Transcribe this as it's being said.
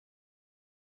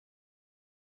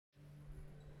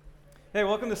Hey,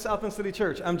 welcome to Southland City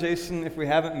Church. I'm Jason, if we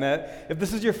haven't met. If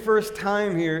this is your first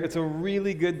time here, it's a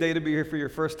really good day to be here for your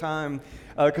first time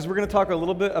because we're going to talk a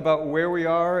little bit about where we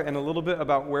are and a little bit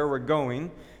about where we're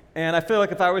going. And I feel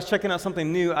like if I was checking out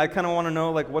something new, I kind of want to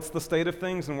know, like, what's the state of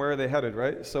things and where are they headed,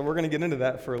 right? So we're going to get into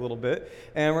that for a little bit,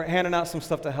 and we're handing out some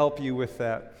stuff to help you with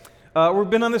that. We've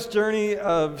been on this journey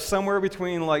of somewhere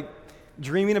between,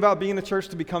 dreaming about being a church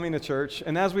to becoming a church.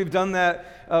 And as we've done that,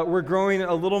 we're growing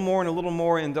a little more and a little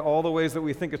more into all the ways that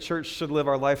we think a church should live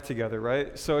our life together,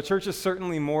 right? So a church is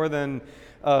certainly more than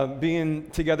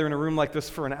being together in a room like this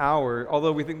for an hour,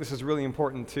 although we think this is really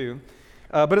important too.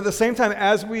 But at the same time,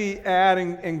 as we add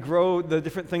and grow the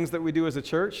different things that we do as a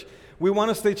church, we want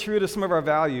to stay true to some of our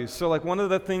values. So one of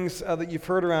the things that you've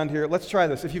heard around here, let's try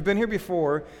this. If you've been here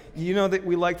before, you know that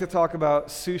we like to talk about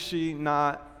sushi,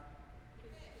 not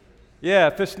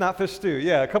fish, not fish stew.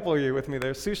 Yeah, a couple of you with me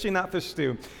there. Sushi, not fish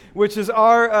stew, which is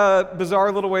our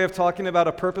bizarre little way of talking about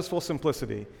a purposeful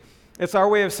simplicity. It's our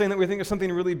way of saying that we think there's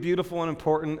something really beautiful and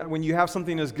important when you have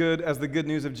something as good as the good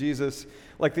news of Jesus,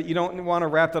 like that you don't want to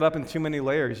wrap that up in too many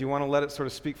layers. You want to let it sort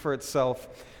of speak for itself.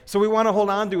 So we want to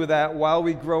hold on to that while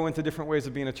we grow into different ways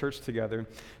of being a church together.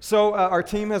 So our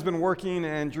team has been working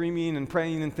and dreaming and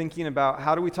praying and thinking about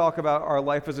how do we talk about our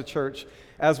life as a church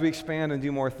as we expand and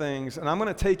do more things. And I'm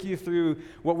going to take you through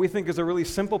what we think is a really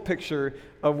simple picture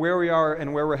of where we are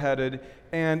and where we're headed,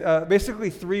 and basically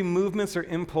three movements or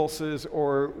impulses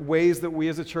or ways that we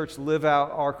as a church live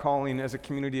out our calling as a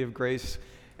community of grace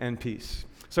and peace.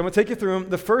 So I'm going to take you through them.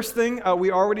 The first thing,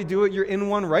 we already do it, you're in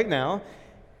one right now,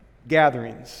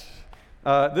 gatherings.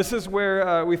 This is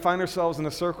where we find ourselves in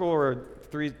a circle or a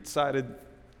three-sided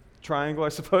triangle, I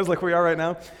suppose, like we are right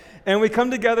now. And we come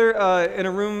together in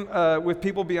a room with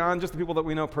people beyond just the people that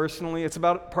we know personally. It's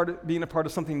about being a part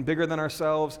of something bigger than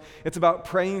ourselves. It's about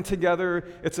praying together.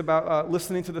 It's about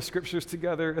listening to the scriptures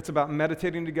together. It's about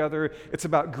meditating together. It's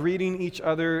about greeting each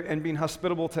other and being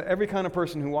hospitable to every kind of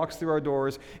person who walks through our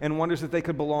doors and wonders if they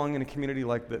could belong in a community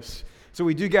like this. So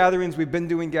we do gatherings. We've been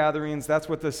doing gatherings. That's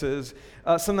what this is.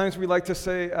 Sometimes we like to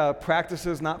say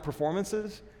practices, not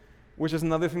performances, which is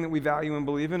another thing that we value and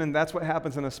believe in, and that's what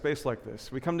happens in a space like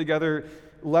this. We come together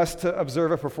less to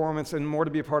observe a performance and more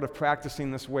to be a part of practicing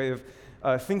this way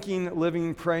of thinking,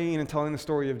 living, praying, and telling the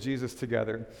story of Jesus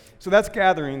together. So that's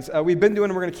gatherings. We've been doing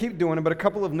them, we're going to keep doing them, but a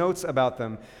couple of notes about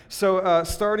them. So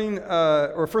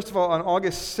first of all, on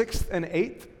August 6th and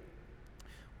 8th,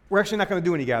 we're actually not going to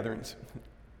do any gatherings.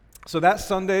 So that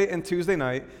Sunday and Tuesday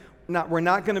night, we're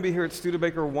not going to be here at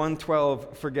Studebaker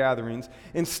 112 for gatherings.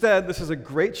 Instead, this is a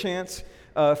great chance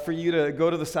for you to go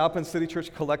to the Southland City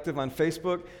Church Collective on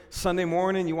Facebook. Sunday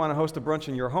morning, you want to host a brunch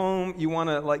in your home. You want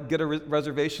to get a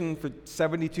reservation for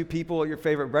 72 people at your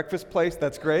favorite breakfast place.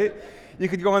 That's great. You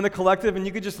could go on the Collective and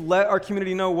you could just let our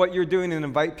community know what you're doing and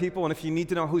invite people. And if you need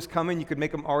to know who's coming, you could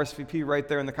make them RSVP right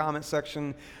there in the comment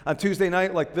section. On Tuesday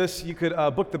night like this, you could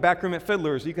book the back room at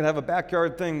Fiddler's. You could have a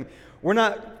backyard thing. We're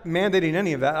not mandating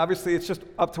any of that. Obviously, it's just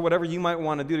up to whatever you might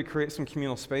want to do to create some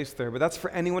communal space there. But that's for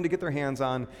anyone to get their hands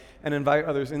on and invite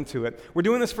others into it. We're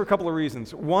doing this for a couple of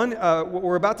reasons. One,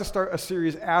 we're about to start a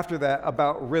series after that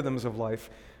about rhythms of life,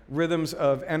 rhythms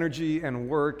of energy and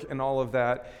work and all of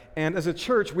that. And as a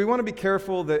church, we want to be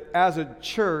careful that as a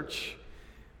church,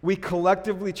 we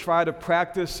collectively try to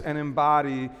practice and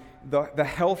embody the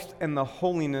health and the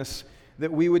holiness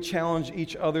that we would challenge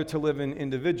each other to live in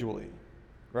individually.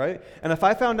 Right? And if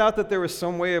I found out that there was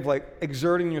some way of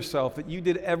exerting yourself that you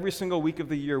did every single week of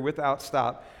the year without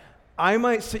stop, I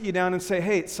might sit you down and say,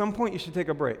 hey, at some point you should take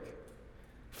a break.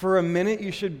 For a minute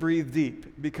you should breathe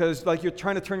deep because you're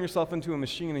trying to turn yourself into a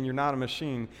machine and you're not a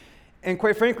machine. And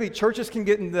quite frankly, churches can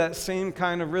get into that same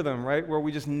kind of rhythm, right, where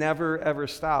we just never, ever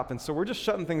stop. And so we're just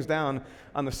shutting things down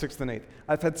on the 6th and 8th.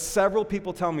 I've had several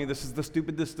people tell me this is the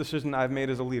stupidest decision I've made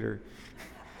as a leader.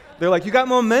 They're like, you got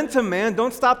momentum, man.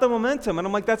 Don't stop the momentum. And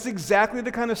I'm like, that's exactly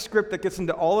the kind of script that gets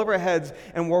into all of our heads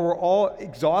and where we're all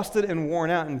exhausted and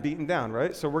worn out and beaten down,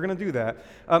 right? So we're going to do that,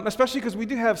 especially because we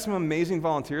do have some amazing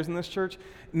volunteers in this church.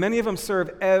 Many of them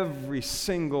serve every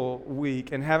single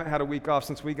week and haven't had a week off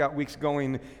since we got weeks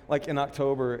going in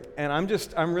October. And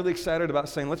I'm really excited about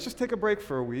saying, let's just take a break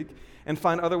for a week and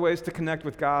find other ways to connect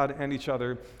with God and each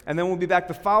other. And then we'll be back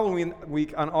the following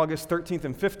week on August 13th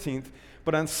and 15th.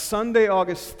 But on Sunday,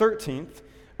 August 13th,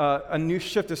 a new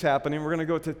shift is happening. We're going to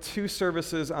go to 2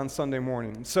 services on Sunday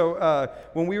morning. So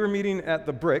when we were meeting at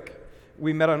the Brick,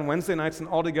 we met on Wednesday nights, and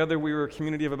altogether we were a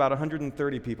community of about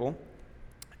 130 people.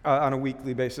 on a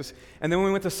weekly basis. And then when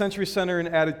we went to Century Center and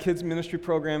added kids ministry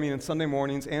programming on Sunday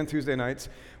mornings and Tuesday nights,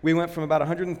 we went from about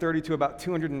 130 to about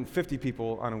 250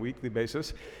 people on a weekly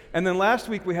basis. And then last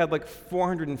week we had like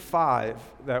 405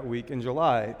 that week in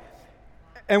July.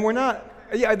 And we're not,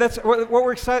 yeah, that's what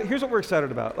we're excited, here's what we're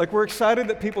excited about. Like, we're excited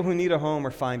that people who need a home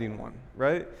are finding one,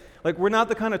 right? Like, we're not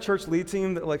the kind of church lead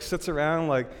team that like sits around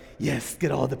like, yes,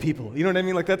 get all the people. You know what I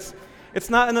mean? Like, it's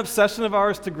not an obsession of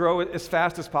ours to grow as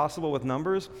fast as possible with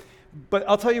numbers, but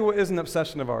I'll tell you what is an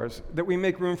obsession of ours, that we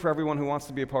make room for everyone who wants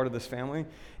to be a part of this family.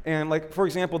 And like, for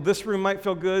example, this room might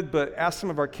feel good, but ask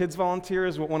some of our kids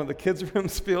volunteers what one of the kids'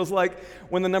 rooms feels like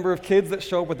when the number of kids that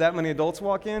show up with that many adults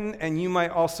walk in, and you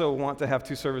might also want to have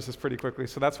 2 services pretty quickly,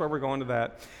 so that's why we're going to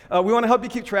that. We want to help you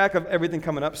keep track of everything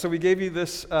coming up, so we gave you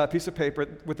this piece of paper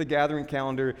with the gathering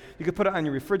calendar. You could put it on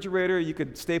your refrigerator, you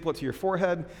could staple it to your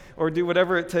forehead, or do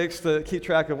whatever it takes to keep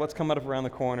track of what's coming up around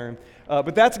the corner.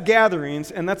 But that's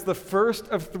gatherings, and that's the first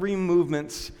of 3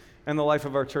 movements in the life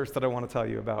of our church that I want to tell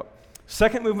you about.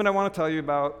 Second movement I want to tell you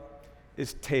about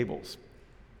is tables.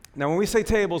 Now, when we say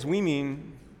tables, we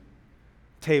mean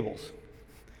tables,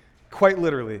 quite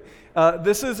literally.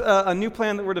 This is a new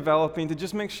plan that we're developing to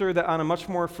just make sure that on a much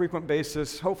more frequent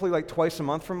basis, hopefully like twice a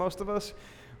month for most of us,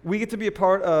 we get to be a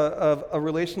part of a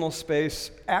relational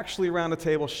space, actually around a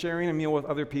table, sharing a meal with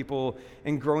other people,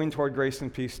 and growing toward grace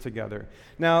and peace together.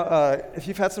 Now, if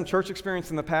you've had some church experience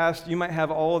in the past, you might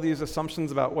have all of these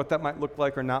assumptions about what that might look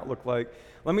like or not look like.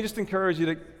 Let me just encourage you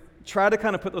to try to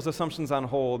kind of put those assumptions on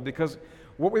hold, because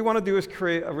what we want to do is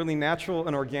create a really natural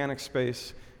and organic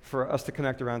space for us to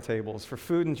connect around tables, for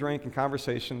food and drink and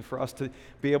conversation, for us to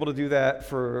be able to do that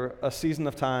for a season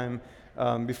of time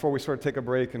before we sort of take a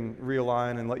break and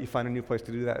realign and let you find a new place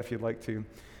to do that if you'd like to.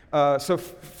 So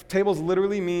tables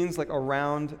literally means like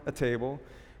around a table.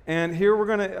 And here we're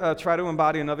going to try to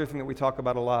embody another thing that we talk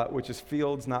about a lot, which is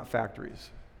fields, not factories.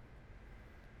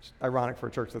 It's ironic for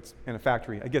a church that's in a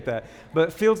factory, I get that.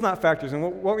 But fields, not factories. And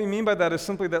what we mean by that is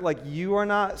simply that like you are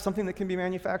not something that can be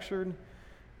manufactured.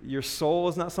 Your soul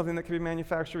is not something that can be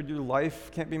manufactured. Your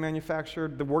life can't be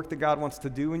manufactured. The work that God wants to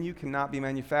do in you cannot be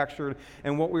manufactured.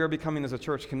 And what we are becoming as a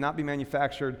church cannot be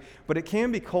manufactured, but it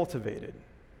can be cultivated.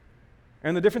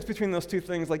 And the difference between those two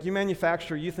things, like you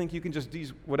manufacture, you think you can just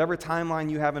use whatever timeline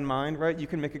you have in mind, right? You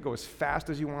can make it go as fast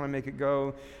as you want to make it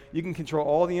go. You can control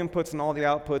all the inputs and all the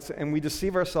outputs, and we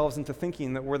deceive ourselves into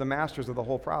thinking that we're the masters of the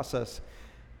whole process,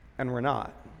 and we're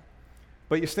not.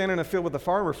 But you stand in a field with a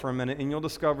farmer for a minute, and you'll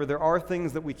discover there are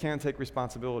things that we can take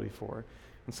responsibility for.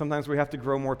 And sometimes we have to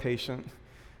grow more patient.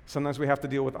 Sometimes we have to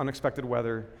deal with unexpected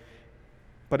weather.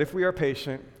 But if we are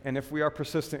patient, and if we are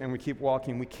persistent, and we keep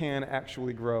walking, we can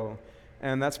actually grow.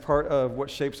 And that's part of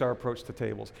what shapes our approach to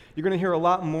tables. You're going to hear a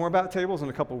lot more about tables in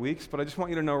a couple weeks, but I just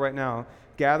want you to know right now,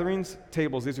 gatherings,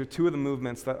 tables, these are 2 of the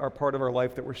movements that are part of our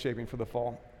life that we're shaping for the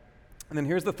fall. And then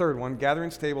here's the third one,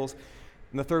 gatherings, tables,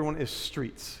 and the third one is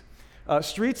streets.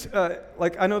 Streets,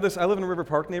 like I know this, I live in a River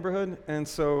Park neighborhood, and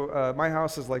so my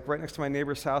house is like right next to my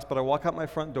neighbor's house, but I walk out my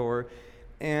front door,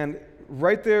 and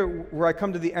right there where I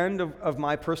come to the end of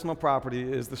my personal property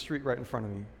is the street right in front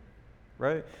of me.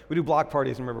 Right? We do block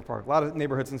parties in River Park. A lot of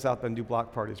neighborhoods in South Bend do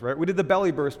block parties, right? We did the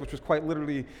Belly Burst, which was quite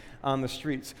literally on the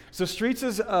streets. So streets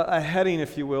is a heading,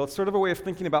 if you will. It's sort of a way of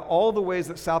thinking about all the ways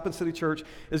that South Bend City Church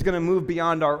is going to move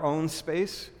beyond our own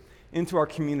space into our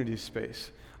community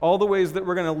space. All the ways that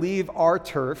we're going to leave our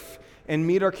turf and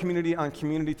meet our community on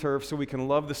community turf so we can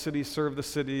love the city, serve the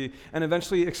city, and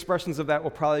eventually expressions of that will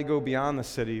probably go beyond the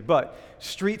city. But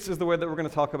streets is the way that we're going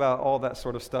to talk about all that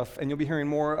sort of stuff, and you'll be hearing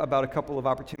more about a couple of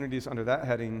opportunities under that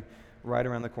heading right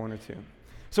around the corner too.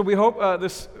 So we hope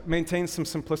this maintains some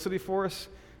simplicity for us,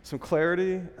 some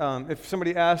clarity. If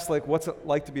somebody asks, like, what's it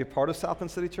like to be a part of South Bend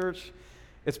City Church?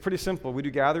 It's pretty simple. We do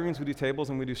gatherings, we do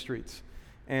tables, and we do streets.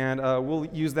 And we'll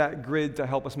use that grid to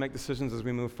help us make decisions as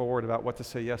we move forward about what to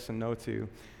say yes and no to.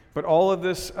 But all of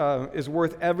this is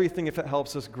worth everything if it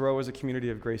helps us grow as a community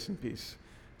of grace and peace.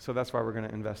 So that's why we're going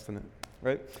to invest in it,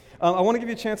 right? I want to give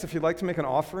you a chance if you'd like to make an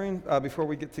offering before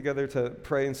we get together to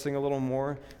pray and sing a little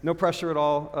more. No pressure at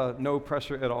all, no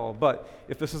pressure at all. But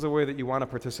if this is a way that you want to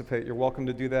participate, you're welcome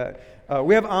to do that.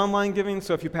 We have online giving,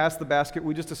 so if you pass the basket,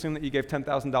 we just assume that you gave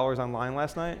 $10,000 online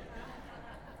last night.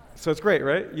 So it's great,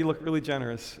 right? You look really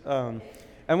generous.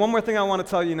 And one more thing I want to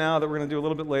tell you now that we're going to do a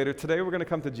little bit later. Today we're going to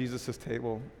come to Jesus'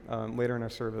 table later in our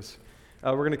service.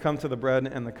 We're going to come to the bread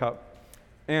and the cup.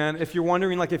 And if you're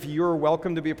wondering, like, if you're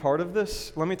welcome to be a part of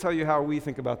this, let me tell you how we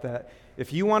think about that.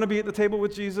 If you want to be at the table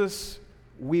with Jesus,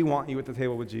 we want you at the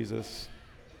table with Jesus,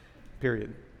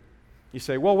 period. You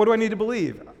say, well, what do I need to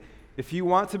believe? If you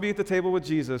want to be at the table with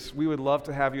Jesus, we would love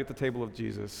to have you at the table of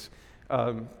Jesus.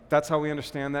 That's how we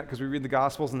understand that, because we read the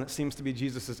Gospels, and it seems to be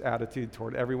Jesus' attitude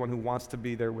toward everyone who wants to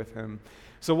be there with him.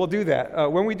 So we'll do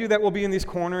that. When we do that, we'll be in these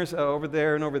corners over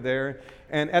there and over there.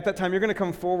 And at that time, you're going to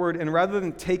come forward, and rather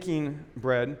than taking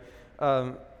bread,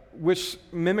 which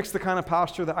mimics the kind of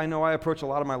posture that I know I approach a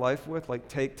lot of my life with, like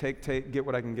take, get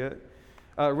what I can get,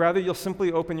 rather you'll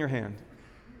simply open your hand,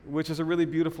 which is a really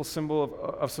beautiful symbol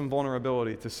of some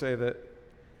vulnerability, to say that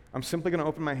I'm simply going to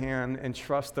open my hand and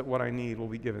trust that what I need will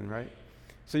be given, right?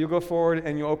 So you'll go forward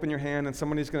and you'll open your hand, and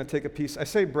somebody's going to take a piece. I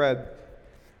say bread.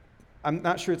 I'm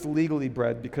not sure it's legally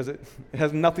bread, because it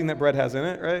has nothing that bread has in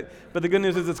it, right? But the good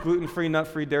news is it's gluten-free,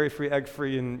 nut-free, dairy-free,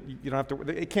 egg-free, and you don't have to,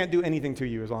 it can't do anything to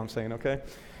you, is all I'm saying, okay?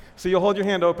 So you'll hold your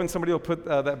hand open, somebody will put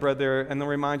that bread there, and they'll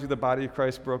remind you the body of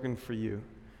Christ broken for you.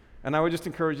 And I would just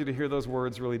encourage you to hear those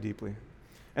words really deeply.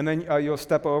 And then you'll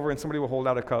step over, and somebody will hold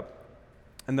out a cup,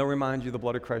 and they'll remind you the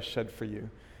blood of Christ shed for you.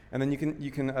 And then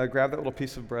you can grab that little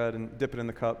piece of bread and dip it in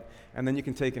the cup, and then you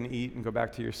can take and eat and go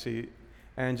back to your seat.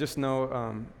 And just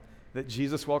know that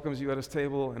Jesus welcomes you at his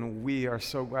table, and we are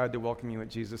so glad to welcome you at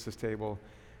Jesus' table.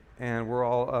 And we're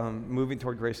all moving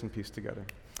toward grace and peace together.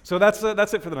 So that's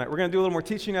it for the night. We're going to do a little more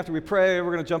teaching after we pray.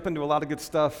 We're going to jump into a lot of good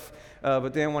stuff.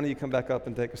 But Dan, why don't you come back up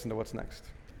and take us into what's next?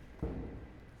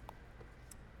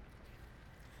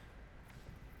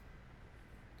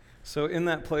 So in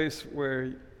that place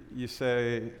where you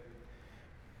say,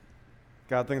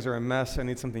 God, things are a mess, I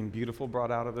need something beautiful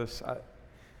brought out of this.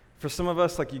 For some of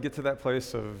us, like, you get to that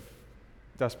place of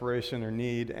desperation or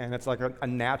need, and it's like a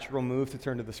natural move to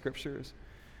turn to the scriptures.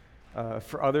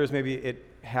 For others, maybe it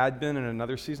had been in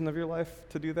another season of your life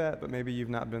to do that, but maybe you've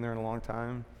not been there in a long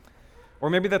time. Or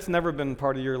maybe that's never been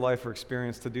part of your life or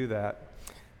experience to do that.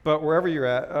 But wherever you're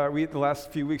at, we the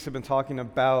last few weeks have been talking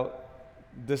about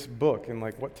this book and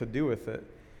like what to do with it.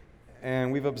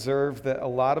 And we've observed that a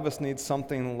lot of us need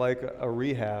something like a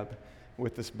rehab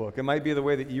with this book. It might be the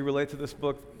way that you relate to this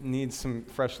book needs some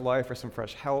fresh life or some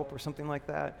fresh help or something like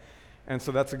that. And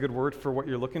so that's a good word for what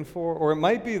you're looking for. Or it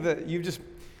might be that you've just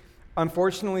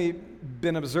unfortunately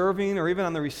been observing or even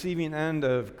on the receiving end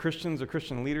of Christians or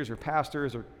Christian leaders or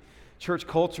pastors or church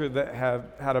culture that have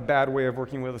had a bad way of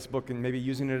working with this book and maybe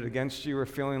using it against you or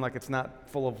feeling like it's not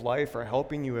full of life or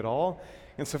helping you at all.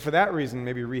 And so for that reason,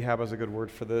 maybe rehab is a good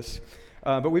word for this.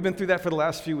 But we've been through that for the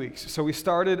last few weeks. So we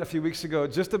started a few weeks ago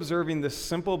just observing this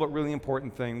simple but really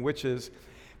important thing, which is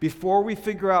before we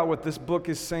figure out what this book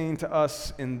is saying to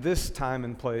us in this time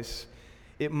and place,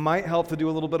 it might help to do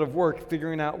a little bit of work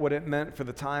figuring out what it meant for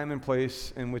the time and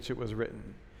place in which it was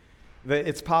written. That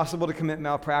it's possible to commit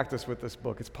malpractice with this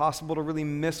book. It's possible to really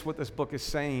miss what this book is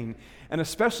saying. And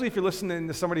especially if you're listening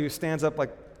to somebody who stands up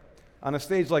like on a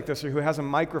stage like this or who has a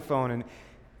microphone and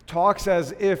talks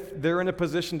as if they're in a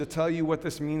position to tell you what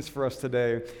this means for us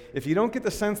today. If you don't get the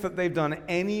sense that they've done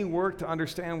any work to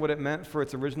understand what it meant for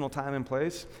its original time and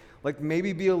place, like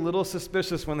maybe be a little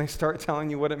suspicious when they start telling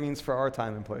you what it means for our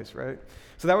time and place, right?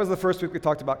 So that was the first week we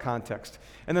talked about context.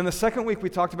 And then the second week we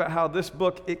talked about how this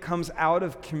book, it comes out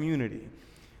of community.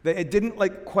 That it didn't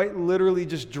like quite literally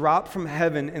just drop from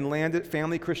heaven and land at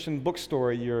Family Christian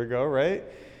Bookstore a year ago, right?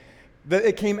 That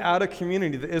it came out of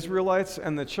community, the Israelites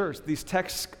and the church. These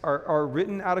texts are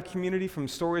written out of community from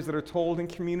stories that are told in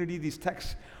community. These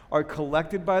texts are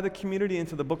collected by the community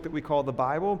into the book that we call the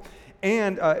Bible,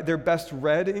 and they're best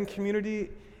read in community,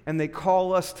 and they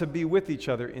call us to be with each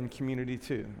other in community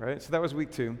too, right? So that was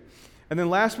week 2. And then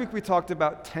last week we talked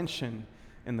about tension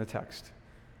in the text.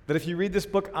 That if you read this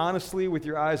book honestly with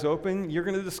your eyes open, you're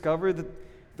going to discover that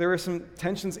there are some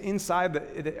tensions inside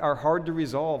that are hard to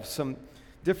resolve, some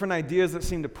different ideas that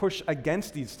seem to push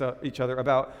against each other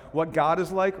about what God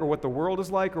is like or what the world is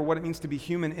like or what it means to be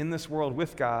human in this world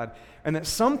with God. And that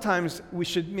sometimes we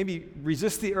should maybe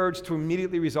resist the urge to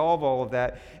immediately resolve all of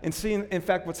that and see, in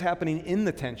fact, what's happening in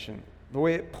the tension, the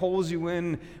way it pulls you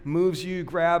in, moves you,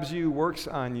 grabs you, works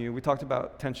on you. We talked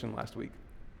about tension last week.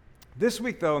 This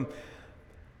week, though,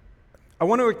 I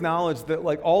want to acknowledge that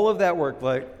like all of that work,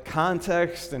 like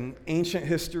context and ancient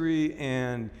history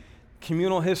and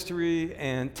communal history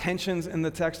and tensions in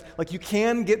the text, like you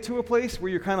can get to a place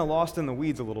where you're kind of lost in the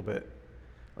weeds a little bit.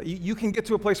 Like you can get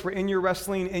to a place where in your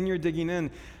wrestling, in your digging in,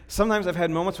 sometimes I've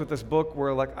had moments with this book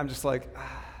where like I'm just like,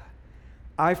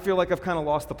 I feel like I've kind of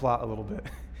lost the plot a little bit.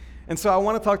 And so I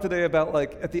want to talk today about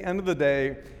like at the end of the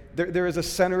day, there is a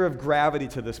center of gravity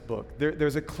to this book.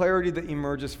 There's a clarity that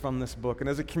emerges from this book. And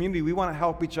as a community, we want to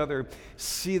help each other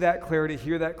see that clarity,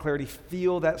 hear that clarity,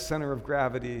 feel that center of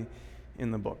gravity in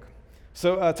the book.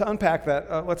 So to unpack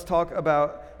that, let's talk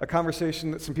about a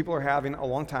conversation that some people are having a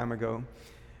long time ago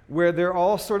where they're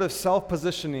all sort of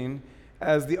self-positioning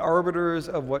as the arbiters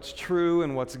of what's true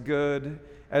and what's good,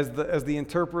 as the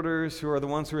interpreters who are the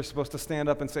ones who are supposed to stand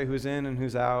up and say who's in and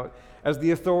who's out, as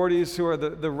the authorities who are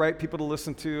the right people to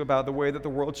listen to about the way that the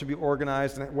world should be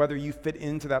organized and whether you fit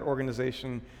into that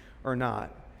organization or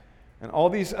not. And all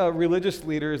these religious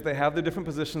leaders, they have their different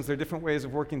positions, their different ways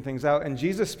of working things out. And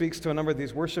Jesus speaks to a number of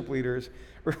these religious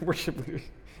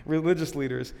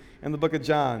leaders in the book of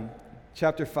John,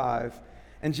 chapter 5.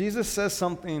 And Jesus says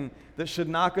something that should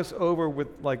knock us over with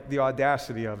like the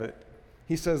audacity of it.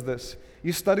 He says this: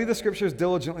 "You study the scriptures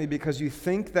diligently because you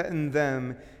think that in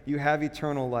them you have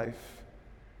eternal life.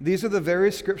 These are the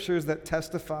very scriptures that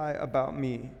testify about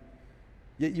me.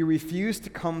 Yet you refuse to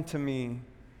come to me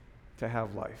to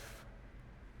have life."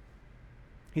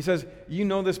 He says, you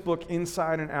know this book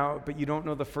inside and out, but you don't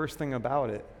know the first thing about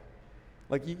it.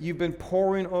 Like you've been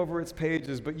poring over its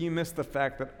pages, but you missed the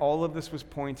fact that all of this was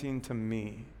pointing to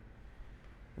me.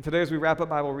 And today, as we wrap up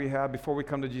Bible Rehab, before we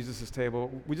come to Jesus' table,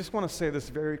 we just want to say this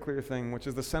very clear thing, which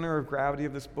is the center of gravity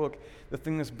of this book. The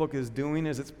thing this book is doing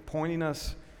is it's pointing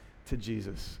us to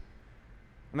Jesus.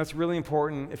 And that's really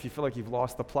important if you feel like you've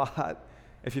lost the plot,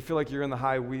 if you feel like you're in the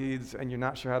high weeds and you're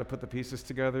not sure how to put the pieces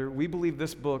together. We believe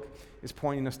this book is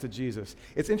pointing us to Jesus.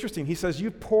 It's interesting. He says,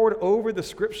 you've pored over the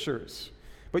scriptures,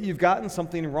 but you've gotten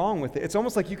something wrong with it. It's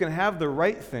almost like you can have the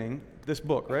right thing, this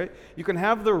book, right? You can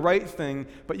have the right thing,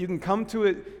 but you can come to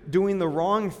it doing the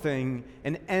wrong thing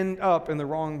and end up in the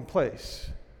wrong place.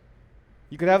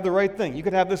 You could have the right thing. You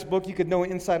could have this book, you could know it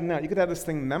inside and out. You could have this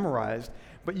thing memorized,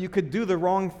 but you could do the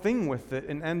wrong thing with it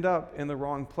and end up in the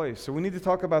wrong place. So we need to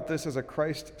talk about this as a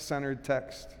Christ-centered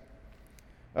text.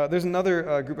 There's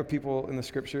another group of people in the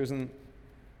scriptures, and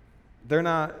they're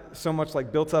not so much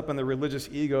like built up in the religious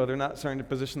ego. They're not starting to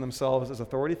position themselves as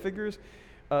authority figures.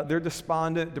 They're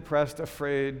despondent, depressed,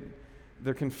 afraid.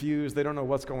 They're confused. They don't know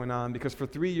what's going on because for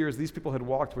 3 years, these people had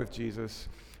walked with Jesus.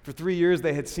 For 3 years,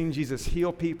 they had seen Jesus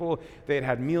heal people. They had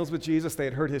had meals with Jesus. They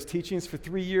had heard his teachings. For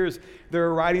 3 years, they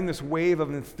were riding this wave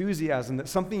of enthusiasm that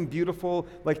something beautiful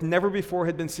like never before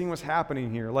had been seen was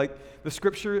happening here. Like the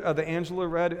scripture that Angela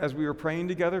read as we were praying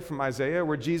together from Isaiah,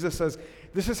 where Jesus says,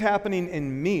 this is happening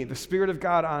in me, the Spirit of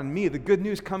God on me, the good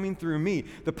news coming through me,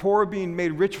 the poor being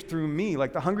made rich through me,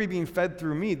 like the hungry being fed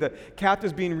through me, the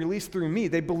captives being released through me.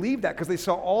 They believed that because they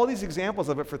saw all these examples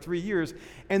of it for 3 years.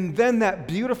 And then that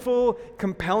beautiful,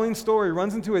 compelling story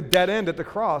runs into a dead end at the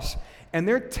cross, and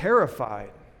they're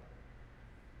terrified.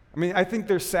 I mean, I think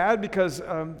they're sad because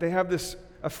they have this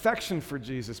affection for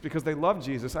Jesus, because they love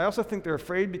Jesus. I also think they're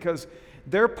afraid because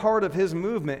they're part of his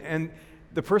movement, and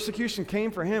the persecution came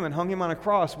for him and hung him on a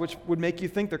cross, which would make you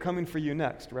think they're coming for you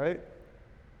next, right?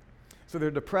 So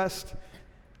they're depressed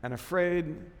and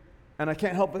afraid, and I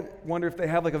can't help but wonder if they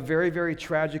have like a very, very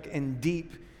tragic and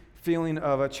deep feeling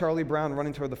of a Charlie Brown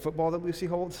running toward the football that Lucy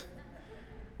holds,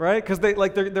 right? Because they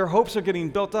like their hopes are getting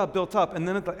built up, and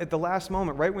then at the last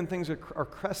moment, right when things are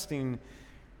cresting,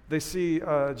 they see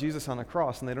Jesus on a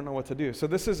cross, and they don't know what to do. So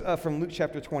this is from Luke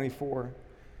chapter 24.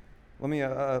 Let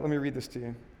me read this to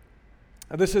you.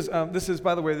 This is,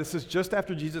 by the way, this is just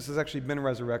after Jesus has actually been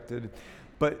resurrected,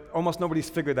 but almost nobody's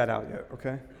figured that out yet,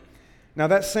 okay? Now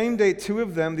that same day, 2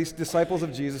 of them, these disciples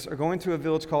of Jesus, are going to a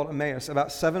village called Emmaus,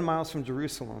 about 7 miles from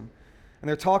Jerusalem, and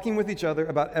they're talking with each other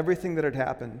about everything that had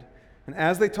happened. And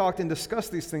as they talked and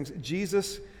discussed these things,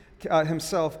 Jesus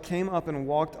himself came up and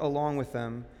walked along with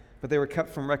them, but they were kept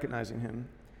from recognizing him.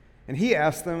 And he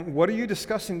asked them, "What are you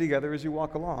discussing together as you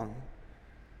walk along?"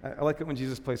 I like it when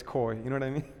Jesus plays coy, you know what I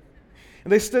mean?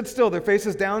 And they stood still, their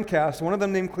faces downcast. One of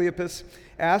them, named Cleopas,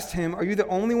 asked him, "Are you the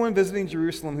only one visiting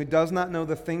Jerusalem who does not know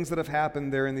the things that have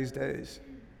happened there in these days?"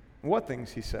 "What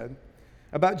things?" he said.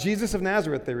 "About Jesus of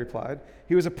Nazareth," they replied.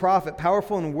 "He was a prophet,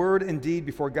 powerful in word and deed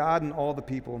before God and all the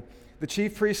people. The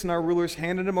chief priests and our rulers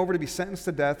handed him over to be sentenced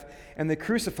to death, and they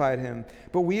crucified him.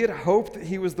 But we had hoped that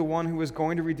he was the one who was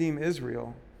going to redeem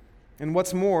Israel. And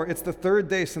what's more, it's the 3rd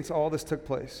day since all this took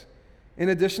place. In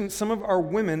addition, some of our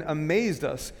women amazed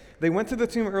us. They went to the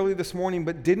tomb early this morning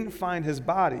but didn't find his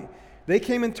body. They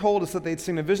came and told us that they'd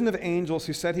seen a vision of angels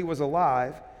who said he was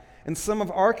alive. And some of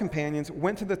our companions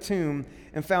went to the tomb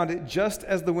and found it just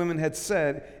as the women had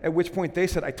said, at which point they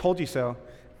said, 'I told you so.'"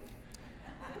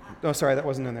 Oh, sorry, that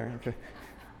wasn't in there. Okay.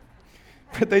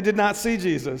 "But they did not see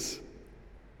Jesus.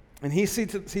 And he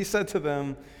said to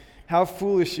them, 'How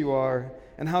foolish you are,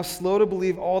 and how slow to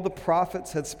believe all the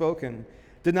prophets had spoken.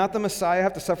 Did not the Messiah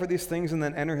have to suffer these things and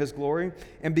then enter his glory?'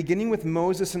 And beginning with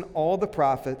Moses and all the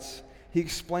prophets, he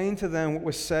explained to them what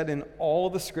was said in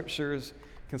all the scriptures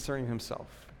concerning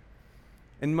himself."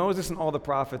 And Moses and all the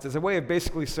prophets is a way of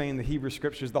basically saying the Hebrew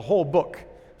scriptures, the whole book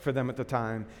for them at the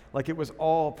time, like it was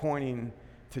all pointing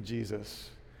to Jesus.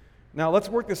 Now, let's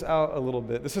work this out a little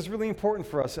bit. This is really important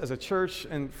for us as a church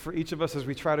and for each of us as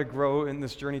we try to grow in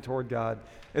this journey toward God.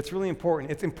 It's really important.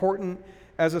 It's important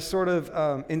as a sort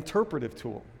of interpretive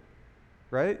tool,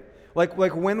 right?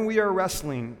 Like when we are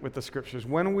wrestling with the Scriptures,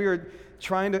 when we are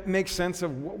trying to make sense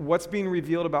of what's being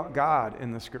revealed about God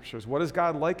in the Scriptures, what is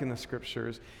God like in the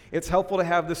Scriptures, it's helpful to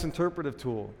have this interpretive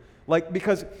tool.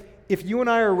 Because if you and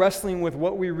I are wrestling with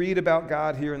what we read about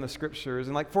God here in the Scriptures,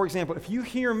 and for example, if you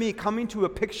hear me coming to a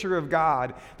picture of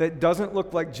God that doesn't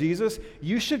look like Jesus,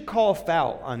 you should call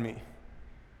foul on me.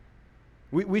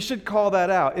 We should call that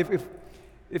out.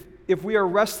 If we are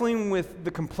wrestling with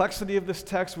the complexity of this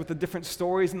text, with the different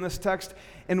stories in this text,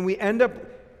 and we end up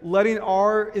letting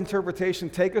our interpretation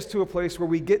take us to a place where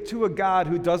we get to a God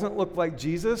who doesn't look like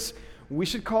Jesus, we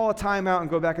should call a timeout and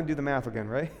go back and do the math again,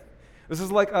 right? This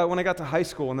is like when I got to high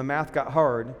school and the math got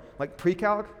hard, like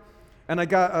pre-calc, and I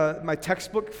got my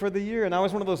textbook for the year, and I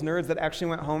was one of those nerds that actually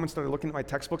went home and started looking at my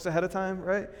textbooks ahead of time,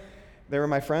 right? They were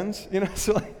my friends,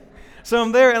 So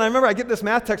I'm there, and I remember I get this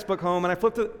math textbook home, and I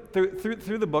flipped it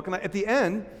through the book, and at the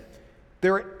end,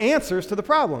 there were answers to the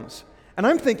problems. And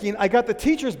I'm thinking, I got the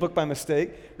teacher's book by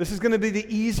mistake. This is going to be the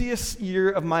easiest year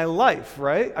of my life,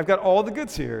 right? I've got all the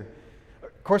goods here.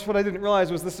 Of course, what I didn't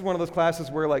realize was this is one of those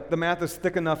classes where the math is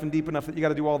thick enough and deep enough that you got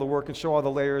to do all the work and show all the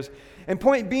layers. And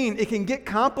point being, it can get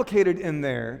complicated in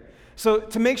there. So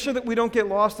to make sure that we don't get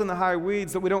lost in the high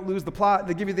weeds, that we don't lose the plot,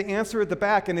 they give you the answer at the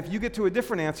back, and if you get to a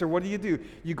different answer, what do?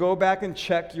 You go back and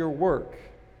check your work,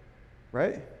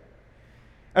 right?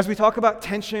 As we talk about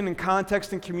tension and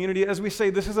context and community, as we say,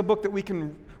 this is a book that we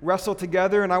can wrestle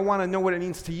together, and I want to know what it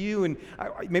means to you, and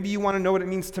maybe you want to know what it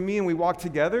means to me, and we walk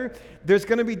together. There's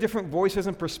going to be different voices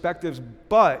and perspectives,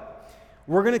 but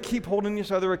we're going to keep holding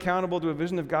each other accountable to a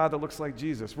vision of God that looks like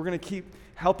Jesus. We're going to keep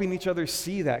helping each other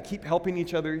see that, keep helping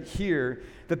each other hear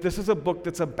that this is a book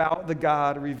that's about the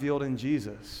God revealed in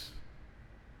Jesus.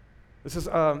 This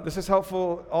is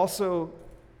helpful also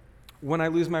when I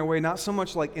lose my way, not so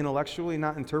much intellectually,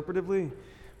 not interpretively,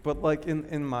 but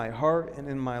in my heart and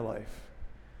in my life.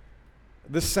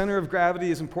 This center of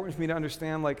gravity is important for me to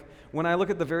understand. When I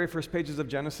look at the very first pages of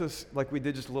Genesis, like we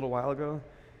did just a little while ago,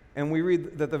 and we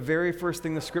read that the very first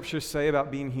thing the Scriptures say about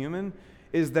being human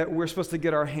is that we're supposed to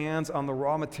get our hands on the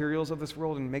raw materials of this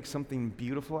world and make something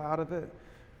beautiful out of it,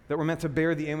 that we're meant to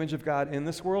bear the image of God in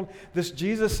this world. This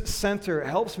Jesus center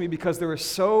helps me because there are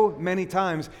so many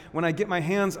times when I get my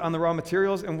hands on the raw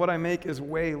materials and what I make is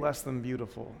way less than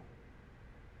beautiful.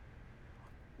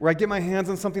 Where I get my hands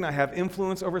on something, I have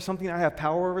influence over something, I have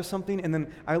power over something, and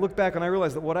then I look back and I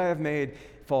realize that what I have made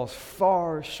falls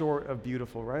far short of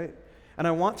beautiful, right? And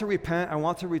I want to repent, I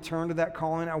want to return to that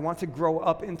calling, I want to grow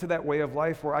up into that way of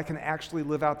life where I can actually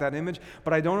live out that image,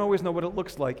 but I don't always know what it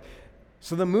looks like.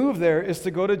 So the move there is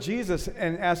to go to Jesus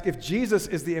and ask if Jesus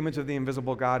is the image of the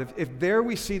invisible God. If there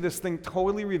we see this thing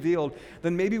totally revealed,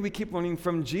 then maybe we keep learning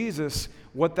from Jesus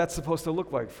what that's supposed to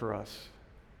look like for us,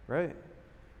 right?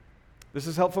 This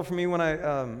is helpful for me when I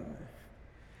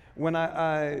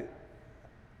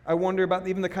wonder about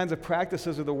even the kinds of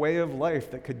practices or the way of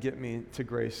life that could get me to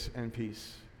grace and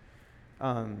peace.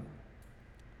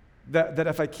 That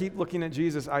if I keep looking at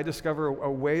Jesus, I discover a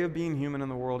way of being human in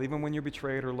the world, even when you're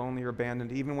betrayed or lonely or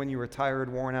abandoned, even when you are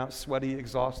tired, worn out, sweaty,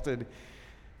 exhausted,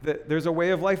 that there's a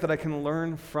way of life that I can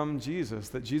learn from Jesus,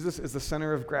 that Jesus is the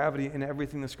center of gravity in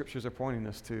everything the Scriptures are pointing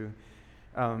us to.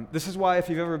 This is why if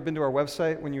you've ever been to our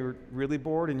website when you were really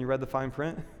bored and you read the fine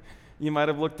print, you might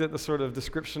have looked at the sort of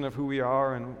description of who we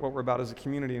are and what we're about as a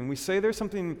community. And we say there's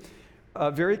something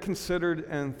very considered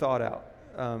and thought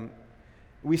out.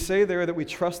 We say there that we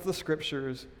trust the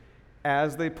Scriptures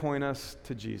as they point us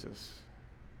to Jesus.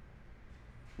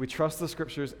 We trust the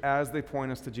Scriptures as they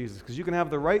point us to Jesus. Because you can have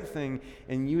the right thing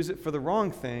and use it for the wrong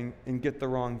thing and get the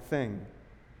wrong thing.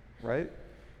 Right?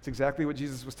 It's exactly what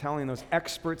Jesus was telling those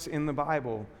experts in the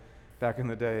Bible back in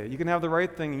the day. You can have the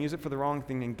right thing and use it for the wrong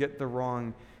thing and get the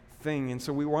wrong thing. And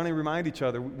so we want to remind each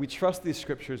other, we trust these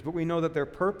Scriptures, but we know that their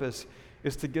purpose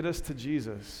is to get us to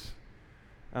Jesus,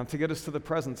 to get us to the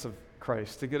presence of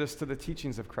Christ, to get us to the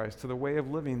teachings of Christ, to the way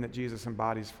of living that Jesus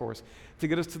embodies for us, to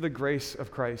get us to the grace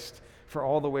of Christ for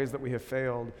all the ways that we have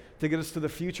failed, to get us to the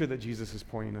future that Jesus is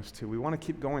pointing us to. We want to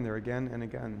keep going there again and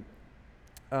again.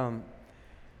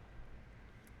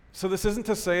 So this isn't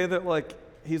to say that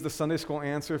he's the Sunday school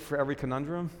answer for every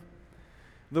conundrum.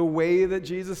 The way that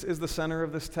Jesus is the center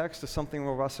of this text is something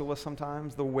we'll wrestle with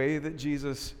sometimes. The way that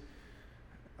Jesus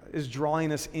is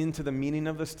drawing us into the meaning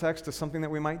of this text is something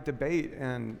that we might debate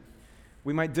and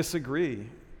we might disagree.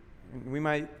 We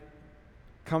might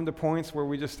come to points where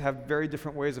we just have very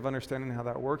different ways of understanding how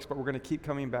that works, but we're going to keep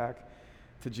coming back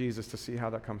to Jesus to see how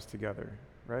that comes together.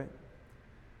 right?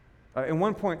 And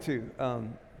one point, too,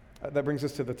 that brings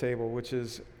us to the table, which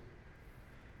is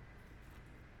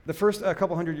the first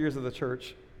couple hundred years of the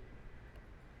church,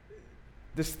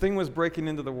 this thing was breaking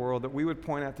into the world that we would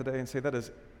point at today and say that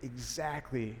is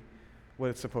exactly what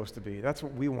it's supposed to be. That's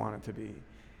what we want it to be.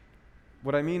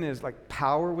 What I mean is, like,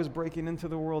 power was breaking into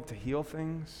the world to heal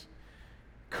things.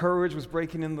 Courage was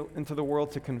breaking into the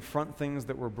world to confront things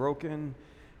that were broken.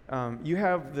 You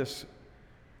have this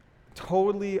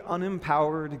totally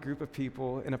unempowered group of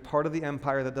people in a part of the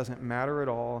empire that doesn't matter at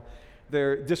all.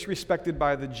 They're disrespected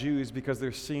by the Jews because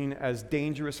they're seen as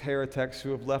dangerous heretics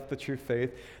who have left the true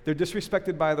faith. They're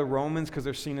disrespected by the Romans because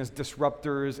they're seen as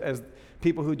disruptors, as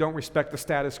people who don't respect the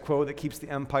status quo that keeps the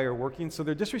empire working. So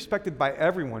they're disrespected by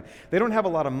everyone. They don't have a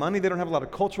lot of money. They don't have a lot of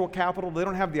cultural capital. They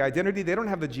don't have the identity. They don't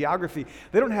have the geography.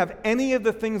 They don't have any of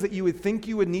the things that you would think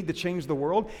you would need to change the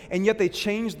world, and yet they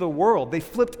changed the world. They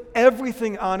flipped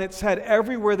everything on its head.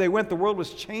 Everywhere they went, the world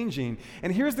was changing.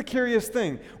 And here's the curious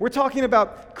thing. We're talking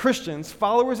about Christians,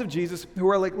 followers of Jesus, who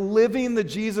are like living the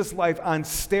Jesus life on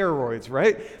steroids,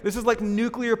 right? This is like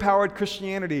nuclear-powered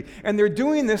Christianity. And they're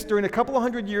doing this during a couple of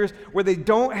hundred years where they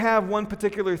don't have one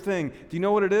particular thing. Do you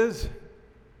know what it is?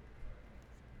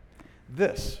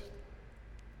 This.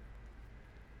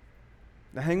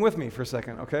 Now hang with me for a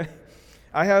second, okay?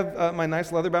 I have my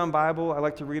nice leather-bound Bible. I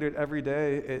like to read it every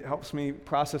day. It helps me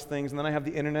process things. And then I have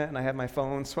the internet and I have my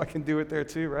phone, so I can do it there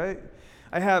too, right?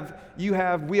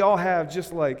 We all have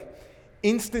just like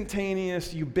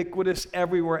instantaneous, ubiquitous,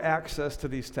 everywhere access to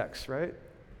these texts, right?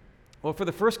 Well, for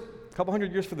the first couple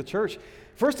hundred years for the church,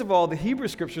 first of all, the Hebrew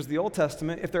Scriptures, the Old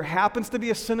Testament, if there happens to be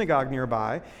a synagogue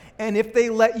nearby, and if they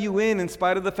let you in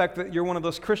spite of the fact that you're one of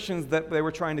those Christians that they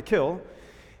were trying to kill,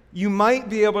 you might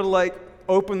be able to like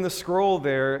open the scroll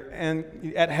there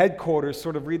and at headquarters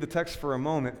sort of read the text for a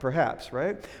moment, perhaps,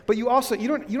 right? But you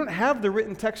don't have the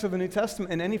written text of the New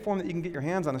Testament in any form that you can get your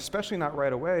hands on, especially not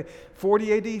right away.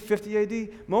 40 AD, 50 AD,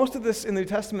 most of this in the New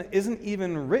Testament isn't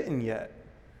even written yet.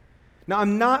 Now,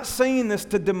 I'm not saying this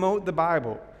to demote the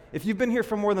Bible. If you've been here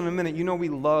for more than a minute, you know we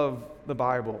love the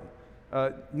Bible.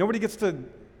 Nobody gets to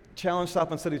challenge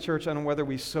Southland City Church on whether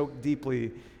we soak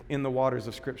deeply in the waters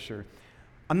of Scripture.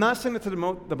 I'm not saying it to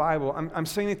demote the Bible. I'm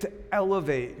saying it to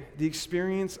elevate the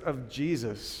experience of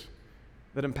Jesus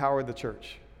that empowered the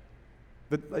church.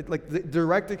 The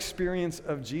direct experience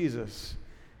of Jesus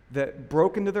that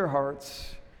broke into their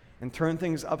hearts and turned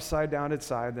things upside down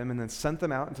inside them and then sent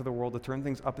them out into the world to turn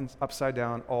things upside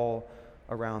down all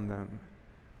around them.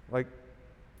 Like,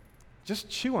 just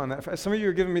chew on that. Some of you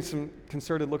are giving me some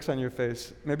concerted looks on your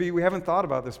face. Maybe we haven't thought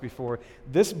about this before.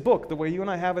 This book, the way you and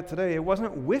I have it today, it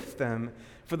wasn't with them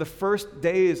for the first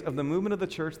days of the movement of the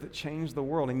church that changed the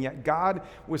world. And yet God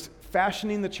was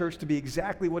fashioning the church to be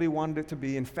exactly what he wanted it to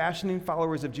be and fashioning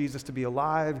followers of Jesus to be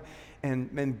alive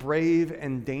and brave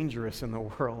and dangerous in the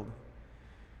world.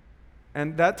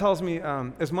 And that tells me,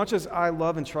 as much as I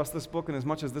love and trust this book, and as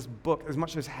much as this book, as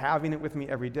much as having it with me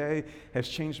every day has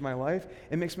changed my life,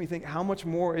 it makes me think, how much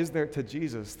more is there to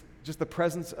Jesus? Just the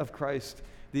presence of Christ,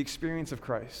 the experience of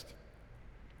Christ.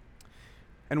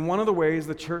 And one of the ways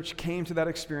the church came to that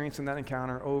experience and that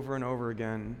encounter over and over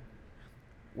again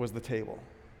was the table.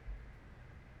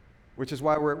 Which is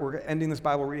why we're ending this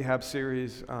Bible Rehab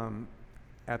series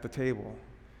at the table.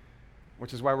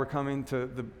 Which is why we're coming to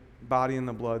the body and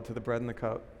the blood, to the bread and the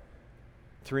cup,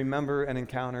 to remember and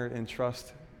encounter and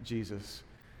trust Jesus,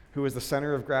 who is the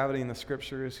center of gravity in the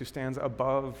Scriptures, who stands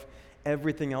above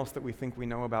everything else that we think we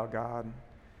know about God,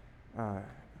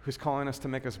 who's calling us to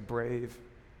make us brave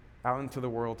out into the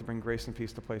world to bring grace and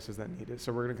peace to places that need it.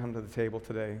 So we're going to come to the table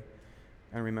today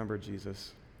and remember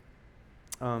Jesus.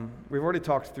 We've already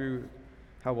talked through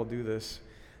how we'll do this.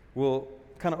 We'll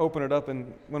kind of open it up,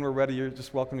 and when we're ready, you're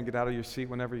just welcome to get out of your seat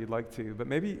whenever you'd like to. But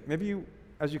maybe you,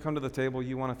 as you come to the table,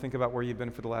 you want to think about where you've been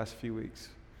for the last few weeks.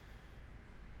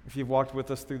 If you've walked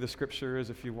with us through the Scriptures,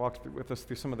 if you've walked with us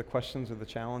through some of the questions or the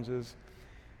challenges,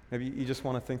 maybe you just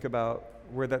want to think about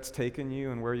where that's taken you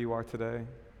and where you are today.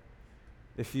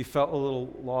 If you felt a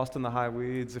little lost in the high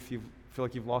weeds, if you feel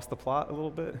like you've lost the plot a little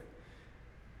bit,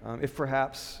 if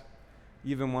perhaps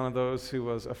you've been one of those who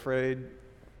was afraid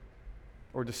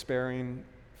or despairing,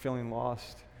 feeling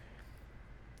lost.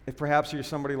 If perhaps you're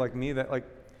somebody like me that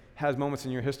has moments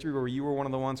in your history where you were one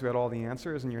of the ones who had all the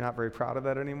answers and you're not very proud of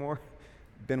that anymore,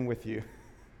 been with you.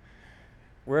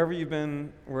 Wherever you've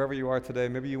been, wherever you are today,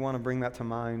 maybe you want to bring that to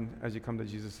mind as you come to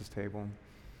Jesus' table.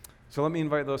 So let me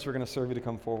invite those who are going to serve you to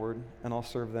come forward, and I'll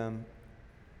serve them,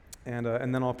 and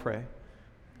then I'll pray,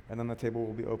 and then the table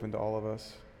will be open to all of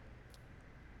us.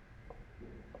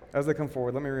 As they come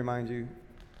forward, let me remind you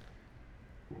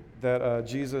that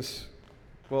Jesus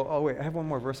Well, oh wait, I have one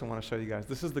more verse I want to show you guys.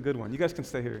 This is the good one. You guys can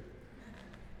stay here.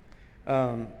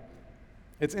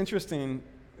 It's interesting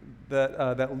that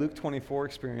that Luke 24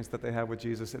 experience that they have with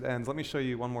Jesus, it ends. Let me show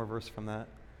you one more verse from that.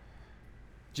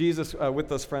 Jesus, with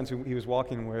those friends who he was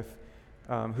walking with,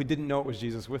 who didn't know it was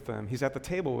Jesus with them, he's at the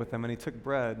table with them, and he took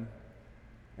bread,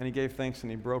 and he gave thanks,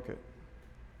 and he broke it,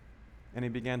 and he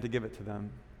began to give it to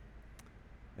them.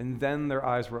 And then their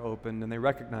eyes were opened, and they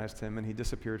recognized him, and he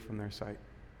disappeared from their sight.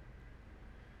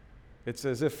 It's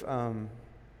as if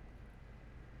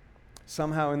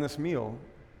somehow in this meal,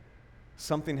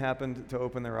 something happened to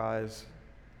open their eyes.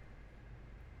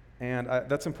 And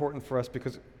that's important for us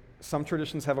because some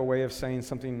traditions have a way of saying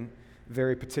something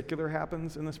very particular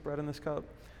happens in this bread and this cup.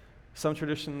 Some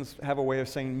traditions have a way of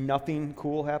saying nothing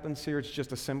cool happens here. It's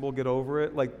just a symbol, get over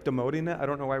it, like demoting it. I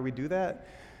don't know why we do that.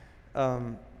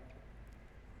 But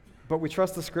we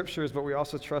trust the scriptures, but we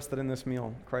also trust that in this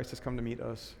meal, Christ has come to meet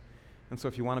us. And so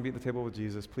if you want to be at the table with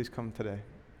Jesus, please come today.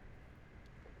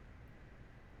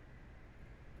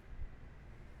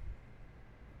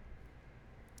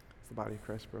 It's the body of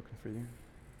Christ broken for you,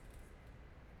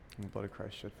 and the blood of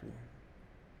Christ shed for you.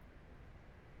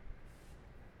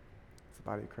 It's the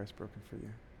body of Christ broken for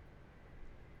you,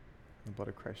 and the blood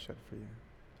of Christ shed for you.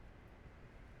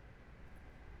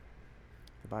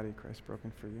 The body of Christ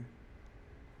broken for you,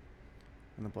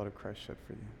 and the blood of Christ shed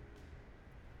for you.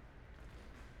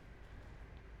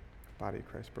 The body of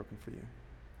Christ broken for you,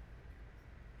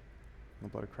 and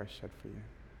the blood of Christ shed for you.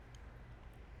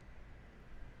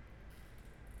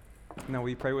 Now, will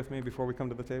you pray with me before we come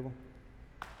to the table?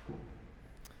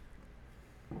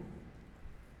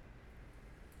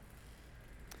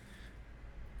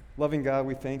 Loving God,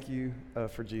 we thank you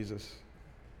for Jesus.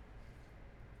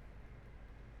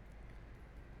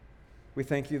 We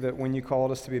thank you that when you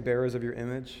called us to be bearers of your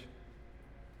image,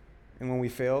 and when we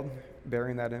failed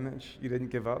bearing that image, you didn't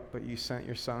give up, but you sent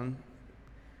your Son,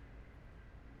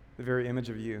 the very image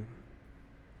of you,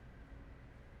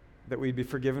 that we'd be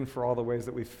forgiven for all the ways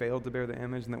that we failed to bear the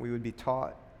image, and that we would be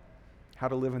taught how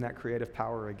to live in that creative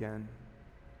power again.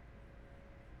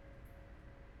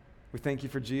 We thank you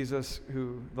for Jesus,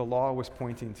 who the law was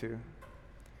pointing to.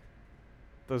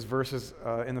 Those verses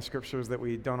in the scriptures that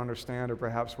we don't understand or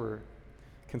perhaps we're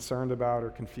concerned about or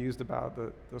confused about,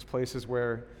 those places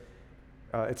where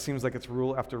it seems like it's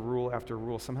rule after rule after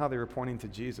rule. Somehow they were pointing to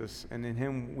Jesus, and in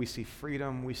him we see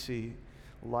freedom, we see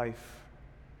life.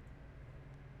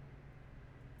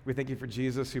 We thank you for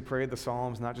Jesus who prayed the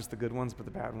Psalms, not just the good ones, but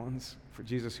the bad ones. For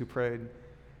Jesus who prayed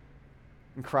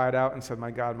and cried out and said,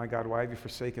 my God, why have you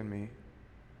forsaken me?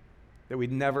 That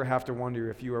we'd never have to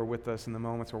wonder if you are with us in the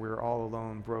moments where we are all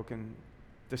alone, broken,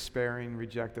 despairing,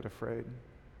 rejected, afraid.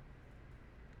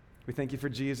 We thank you for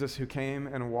Jesus who came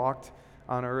and walked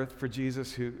on earth, for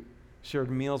Jesus who shared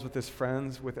meals with his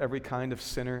friends, with every kind of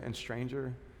sinner and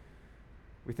stranger.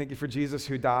 We thank you for Jesus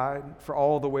who died for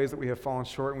all the ways that we have fallen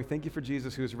short, and we thank you for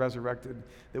Jesus who is resurrected,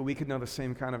 that we could know the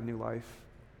same kind of new life.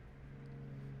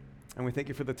 And we thank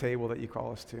you for the table that you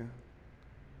call us to.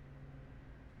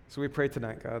 So we pray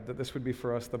tonight, God, that this would be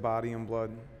for us the body and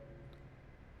blood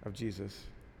of Jesus.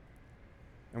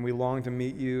 And we long to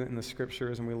meet you in the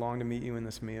scriptures, and we long to meet you in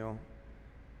this meal.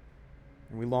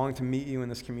 And we long to meet you in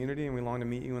this community, and we long to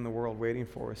meet you in the world waiting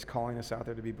for us, calling us out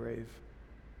there to be brave.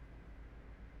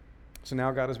 So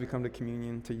now, God, as we come to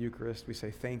communion, to Eucharist, we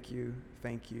say thank you,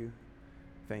 thank you,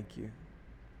 thank you.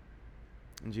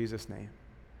 In Jesus' name.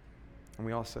 And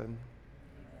we all said,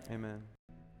 amen.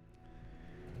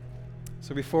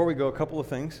 So before we go, a couple of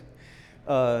things.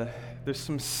 There's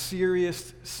some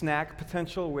serious snack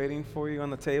potential waiting for you on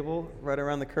the table right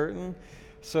around the curtain.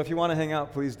 So if you want to hang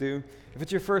out, please do. If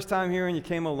it's your first time here and you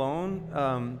came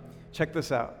alone, check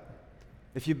this out.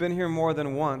 If you've been here more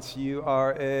than once, you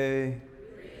are a...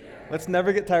 Let's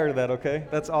never get tired of that, okay?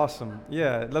 That's awesome.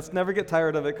 Yeah, let's never get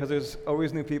tired of it because there's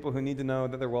always new people who need to know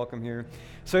that they're welcome here.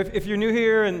 So if you're new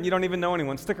here and you don't even know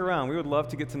anyone, stick around. We would love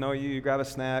to get to know you. You grab a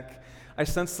snack. I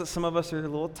sense that some of us are a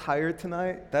little tired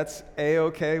tonight. That's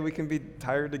A-okay. We can be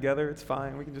tired together. It's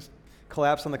fine. We can just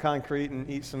collapse on the concrete and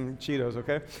eat some Cheetos,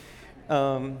 okay?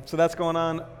 So that's going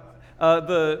on.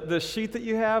 The sheet that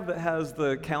you have that has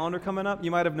the calendar coming up,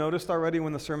 you might have noticed already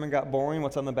when the sermon got boring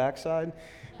what's on the backside,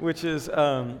 which is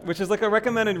like a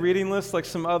recommended reading list, like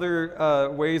some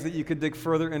other ways that you could dig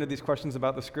further into these questions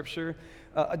about the scripture.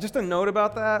 Just a note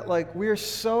about that, like we're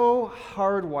so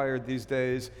hardwired these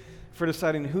days for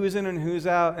deciding who's in and who's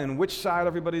out and which side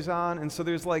everybody's on, and so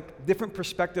there's like different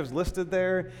perspectives listed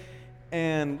there,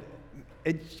 and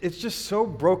it's just so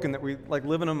broken that we like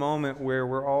live in a moment where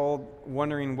we're all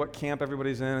wondering what camp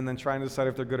everybody's in and then trying to decide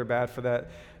if they're good or bad for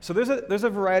that. So there's a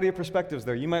variety of perspectives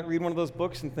there. You might read one of those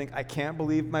books and think, I can't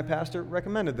believe my pastor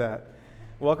recommended that.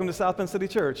 Welcome to South Bend City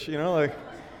Church,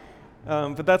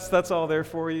 but that's all there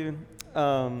for you.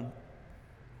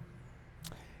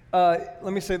 Let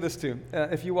me say this too.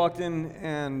 If you walked in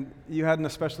and you had an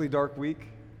especially dark week,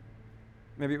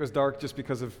 maybe it was dark just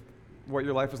because of what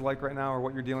your life is like right now or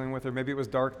what you're dealing with, or maybe it was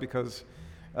dark because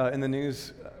in the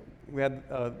news we had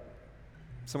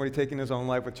somebody taking his own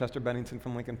life with Chester Bennington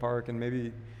from Lincoln Park, and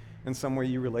maybe in some way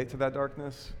you relate to that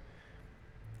darkness.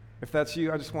 If that's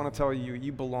you, I just want to tell you,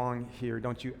 you belong here.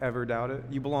 Don't you ever doubt it.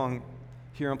 You belong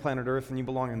here on planet Earth, and you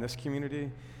belong in this community.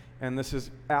 And this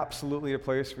is absolutely a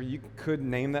place where you could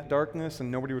name that darkness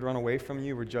and nobody would run away from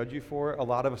you or judge you for it. A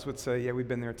lot of us would say, yeah, we've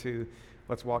been there too.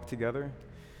 Let's walk together.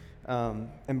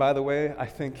 And by the way, I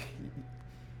think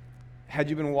had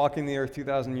you been walking the earth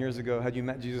 2,000 years ago, had you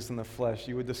met Jesus in the flesh,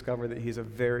 you would discover that he's a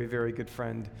very, very good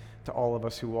friend to all of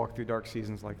us who walk through dark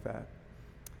seasons like that.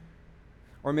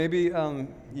 Or maybe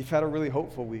you've had a really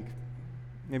hopeful week.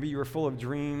 Maybe you were full of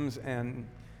dreams and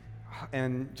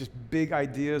just big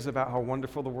ideas about how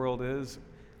wonderful the world is.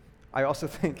 I also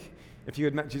think if you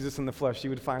had met Jesus in the flesh, you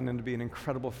would find him to be an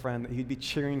incredible friend, that he'd be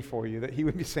cheering for you, that he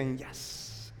would be saying,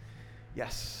 yes,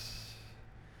 yes.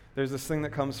 There's this thing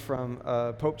that comes from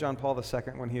Pope John Paul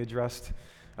II when he addressed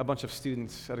a bunch of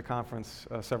students at a conference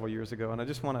several years ago, and I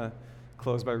just want to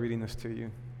close by reading this to you.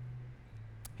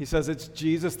 He says, it's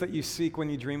Jesus that you seek when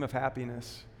you dream of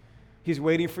happiness. He's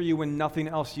waiting for you when nothing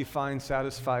else you find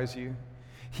satisfies you.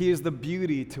 He is the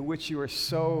beauty to which you are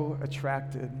so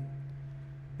attracted.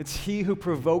 It's he who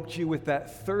provoked you with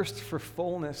that thirst for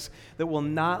fullness that will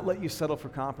not let you settle for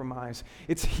compromise.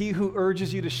 It's he who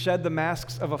urges you to shed the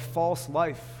masks of a false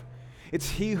life. It's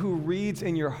he who reads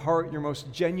in your heart your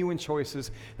most genuine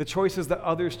choices, the choices that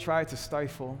others try to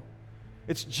stifle.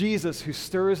 It's Jesus who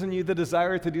stirs in you the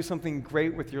desire to do something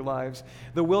great with your lives,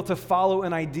 the will to follow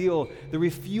an ideal, the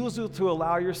refusal to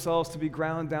allow yourselves to be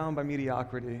ground down by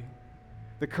mediocrity,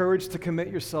 the courage to commit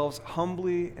yourselves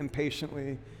humbly and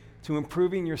patiently to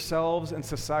improving yourselves and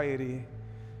society,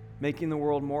 making the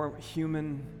world more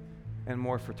human and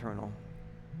more fraternal.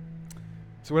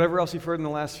 So whatever else you've heard in the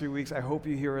last few weeks, I hope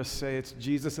you hear us say it's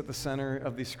Jesus at the center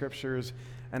of these scriptures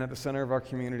and at the center of our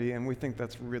community, and we think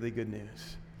that's really good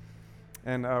news.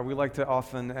 And we like to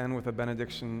often end with a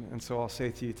benediction, and so I'll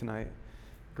say to you tonight,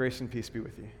 grace and peace be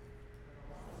with you.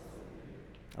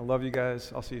 I love you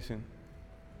guys. I'll see you soon.